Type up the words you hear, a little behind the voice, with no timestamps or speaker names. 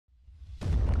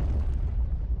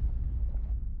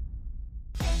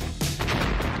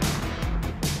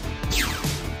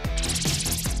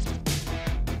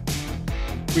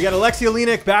We got Alexey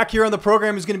Olenyk back here on the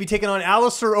program, who's going to be taking on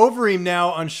Alistair Overeem now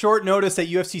on short notice at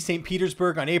UFC St.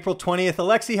 Petersburg on April 20th.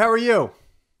 Alexey, how are you?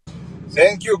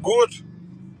 Thank you, good.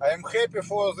 I am happy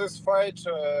for this fight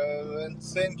and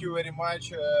thank you very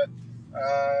much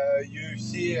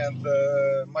UFC and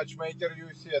matchmaker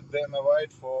UFC at Dana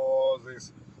White for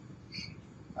this.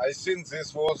 I think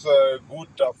this was a good,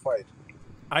 tough fight.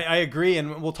 I agree,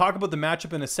 and we'll talk about the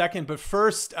matchup in a second. But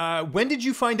first, when did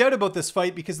you find out about this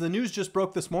fight? Because the news just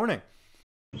broke this morning.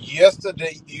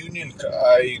 Yesterday evening,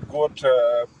 I got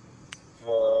a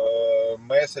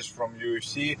message from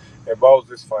UFC about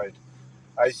this fight.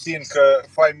 I think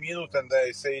 5 minutes and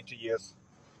I said yes.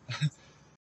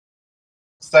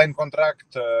 Sign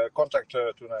contract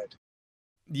tonight.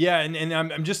 Yeah, and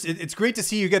I'm just, it's great to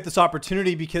see you get this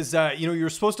opportunity because, you know, you were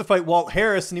supposed to fight Walt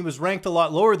Harris and he was ranked a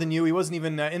lot lower than you. He wasn't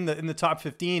even in the top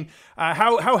 15.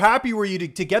 How happy were you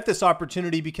to get this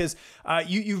opportunity? Because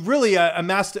you really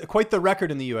amassed quite the record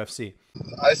in the UFC.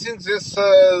 I think there's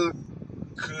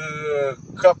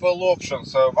couple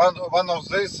options. One of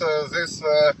this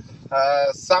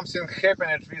something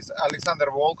happened with Alexander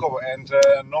Volkov and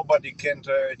nobody can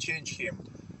change him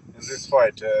in this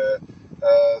fight.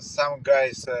 Some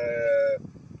guys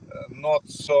not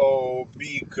so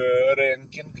big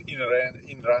ranking in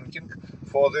ranking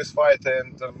for this fight,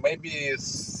 and maybe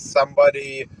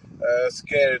somebody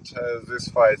scared this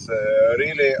fight.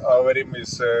 Really, Overeem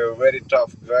is a very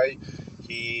tough guy.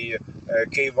 He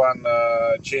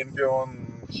K1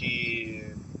 champion. He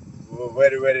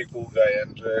very cool guy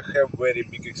and have very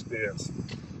big experience.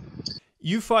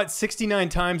 You fought 69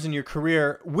 times in your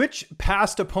career. Which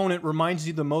past opponent reminds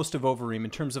you the most of Overeem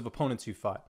in terms of opponents you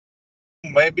fought?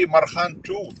 Maybe Marhan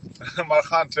too.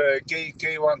 Marhan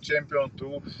K1 champion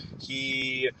too.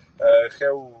 He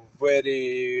have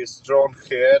very strong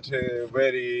head.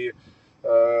 Very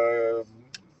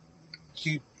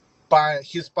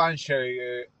his punch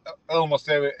almost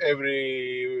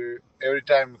every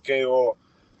time KO.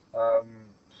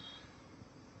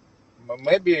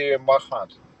 Maybe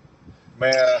Marhan.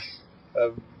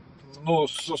 No,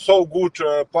 so good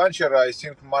puncher, I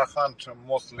think Marhan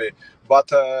mostly, but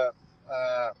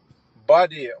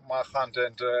body Marhan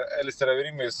and Alistair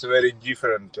Overeem is very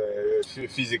different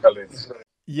physically.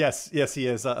 Yes, he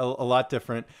is a lot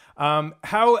different.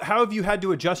 How have you had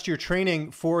to adjust your training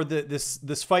for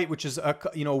this fight, which is a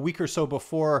week or so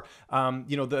before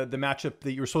the matchup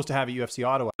that you were supposed to have at UFC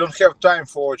Ottawa? I don't have time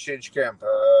for change camp.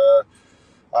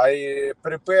 I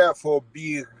prepare for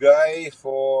big guy,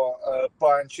 for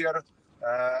puncher,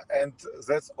 and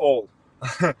that's all.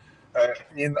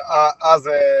 In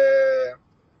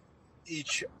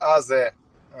each other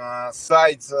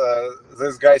sides,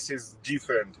 this guys is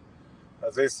different.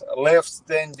 This left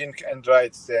standing and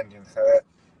right standing.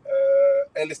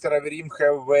 Alistair Overeem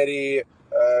have very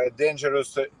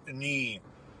dangerous knee,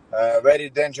 very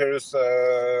dangerous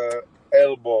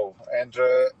elbow, and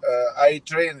I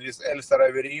trained with Alistair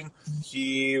Overeem.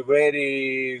 He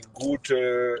very good.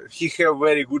 He have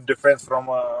very good defense from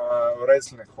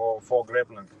wrestling for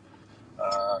grappling.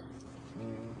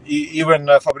 Even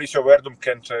Fabricio Verdum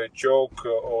can choke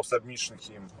or submit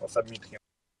him.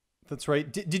 That's right.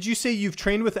 Did you say you've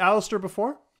trained with Alistair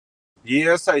before?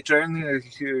 Yes, I trained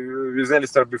with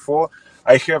Alistair before.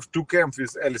 I have 2 camps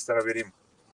with Alistair Overeem.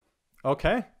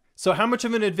 Okay. So how much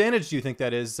of an advantage do you think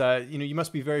that is? You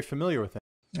must be very familiar with it.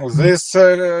 This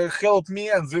helped me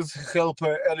and this helped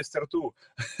Alistair too.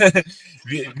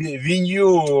 we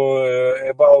knew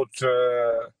about,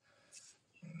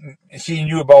 he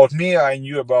knew about me, I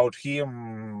knew about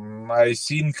him. I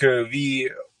think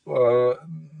we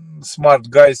smart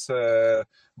guys,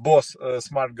 both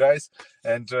smart guys,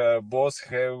 and both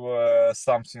have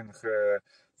something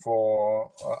for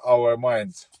our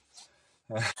minds.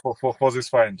 For this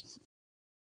fight.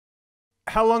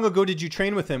 How long ago did you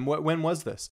train with him? When was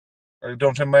this? I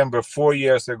don't remember. 4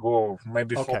 years ago,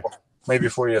 maybe okay. maybe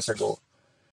 4 years ago.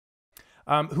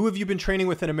 Who have you been training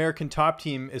with an American top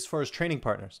team as far as training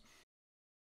partners?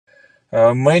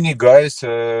 Many guys.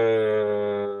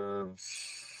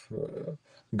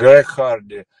 Greg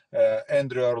Hardy,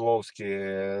 Andrew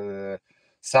Arlovsky.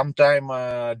 Sometime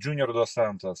Junior Dos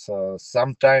Santos,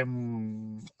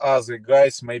 sometime other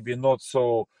guys, maybe not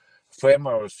so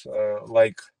famous,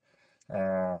 like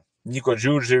Niko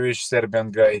Djurdjevic, Serbian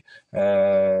guy,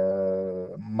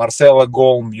 Marcelo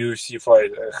Golm, UFC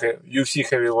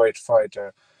heavyweight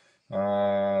fighter,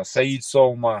 Said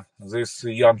Soma, this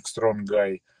young strong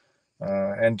guy,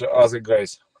 and other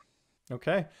guys.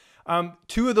 Okay.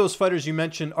 2 of those fighters you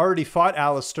mentioned already fought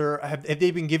Alistair. Have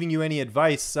they been giving you any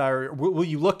advice, or will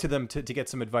you look to them to get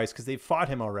some advice because they've fought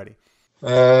him already?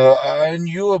 I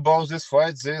knew about this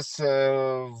fight. This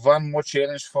one more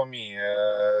challenge for me.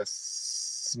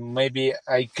 Maybe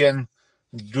I can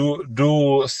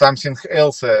do something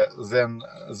else than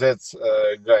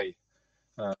that guy.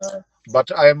 Uh,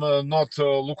 but I'm not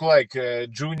look like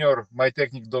junior. My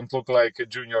technique don't look like a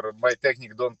junior. My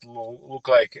technique don't look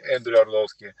like Andrew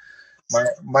Arlovsky.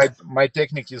 My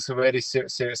technique is very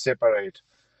separate.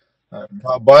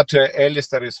 But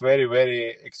Alistair is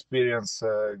very experienced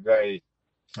guy.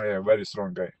 Very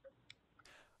strong guy.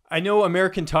 I know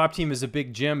American Top Team is a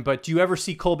big gym, but do you ever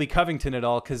see Colby Covington at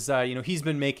all? Because he's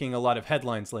been making a lot of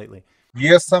headlines lately.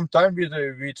 Yes, sometimes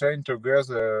we train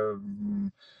together.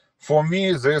 For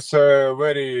me, there's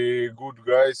very good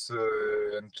guys,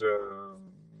 and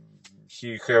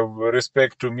he have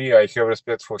respect to me. I have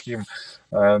respect for him.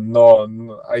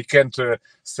 I can't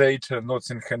say it,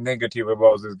 nothing negative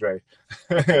about this guy.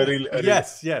 Really.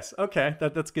 Yes. Okay,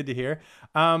 that's good to hear.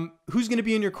 Who's going to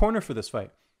be in your corner for this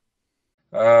fight?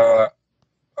 Uh,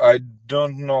 I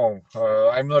don't know.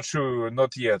 I'm not sure,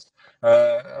 not yet.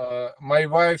 My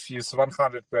wife is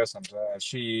 100%.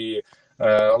 She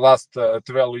last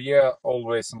 12 year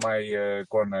always my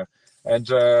corner, and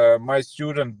my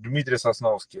student Dmitry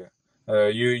Sosnovsky,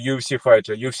 UFC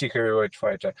fighter, UFC heavyweight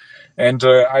fighter, and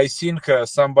I think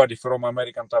somebody from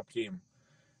American Top Team.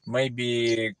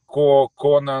 Maybe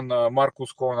Conan,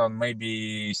 Marcus Conan,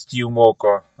 maybe Steve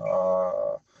Moko.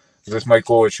 This my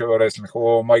coach wrestling,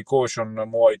 or my coach on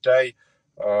Muay Thai,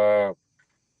 uh,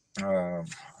 uh,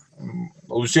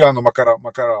 Luciano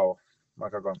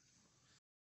Macaron.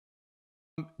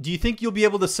 Do you think you'll be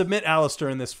able to submit Alistair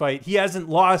in this fight? He hasn't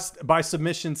lost by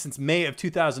submission since May of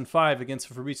 2005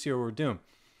 against Fabricio Werdum.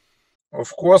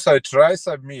 Of course, I try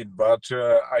submit, but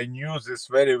I knew this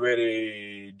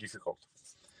very difficult.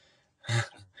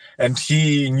 And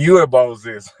he knew about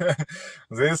this.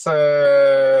 This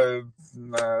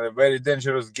very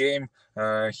dangerous game.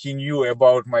 He knew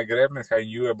about my grappling. I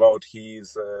knew about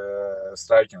his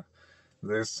striking.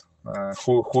 This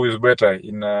who is better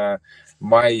in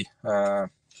my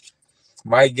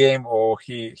my game or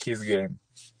his game?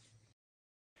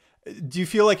 Do you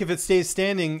feel like if it stays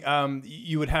standing,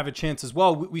 you would have a chance as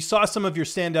well? We saw some of your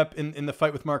stand up in the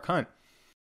fight with Mark Hunt.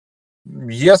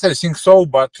 Yes, I think so,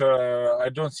 but I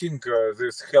don't think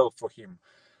this help for him.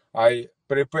 I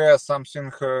prepare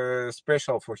something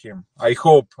special for him. I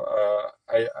hope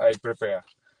I prepare.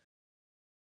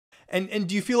 And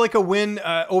do you feel like a win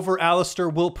over Alistair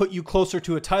will put you closer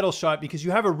to a title shot because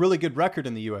you have a really good record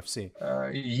in the UFC?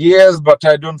 Yes, but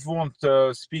I don't want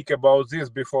to speak about this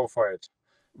before fight.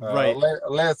 Right.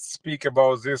 Let's speak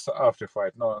about this after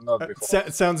fight. No, not before.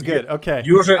 Sounds good. Okay.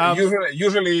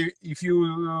 Usually, if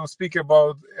you speak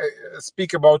about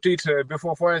it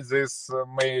before fight, this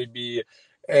may be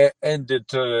ending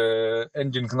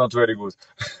not very good.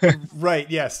 Right.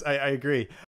 Yes, I agree.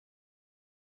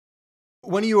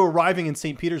 When are you arriving in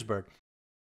St. Petersburg?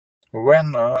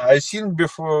 When I think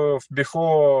before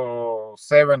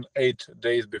 7-8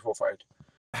 days before fight.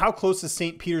 How close is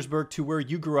St. Petersburg to where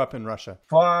you grew up in Russia?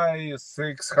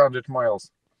 500-600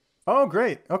 miles. Oh,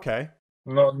 great. Okay.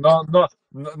 No,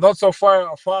 not so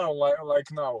far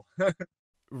like now.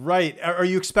 Right. Are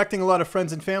you expecting a lot of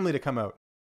friends and family to come out?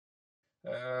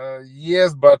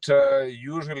 Yes, but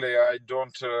usually I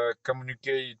don't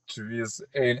communicate with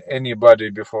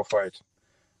anybody before fight.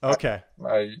 Okay.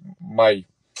 I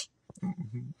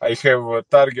have a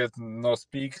target, no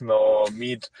speak, no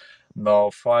meet,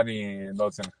 no funny,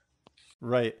 nothing.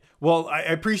 Right. Well, I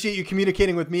appreciate you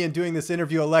communicating with me and doing this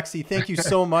interview, Alexey. Thank you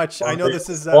so much. I know this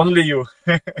is only you.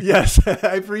 Yes,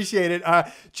 I appreciate it.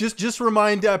 Just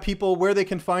remind people where they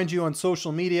can find you on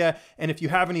social media, and if you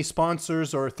have any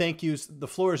sponsors or thank yous, the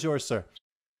floor is yours, sir.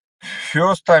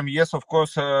 First time, yes, of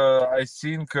course. I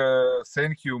think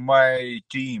thank you, my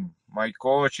team, my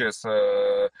coaches,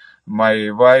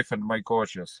 my wife, and my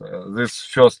coaches. This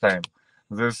first time,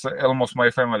 this almost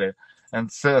my family. And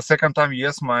second time,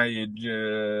 yes, my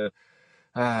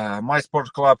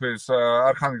sport club is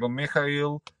Archangel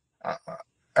Mikhail,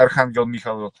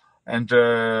 and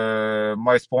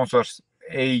my sponsors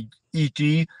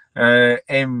ET,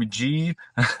 MG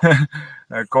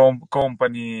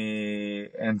company,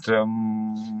 and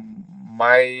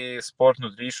my sport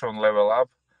nutrition level up.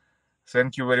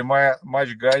 Thank you very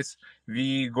much, guys.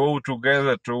 We go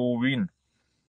together to win.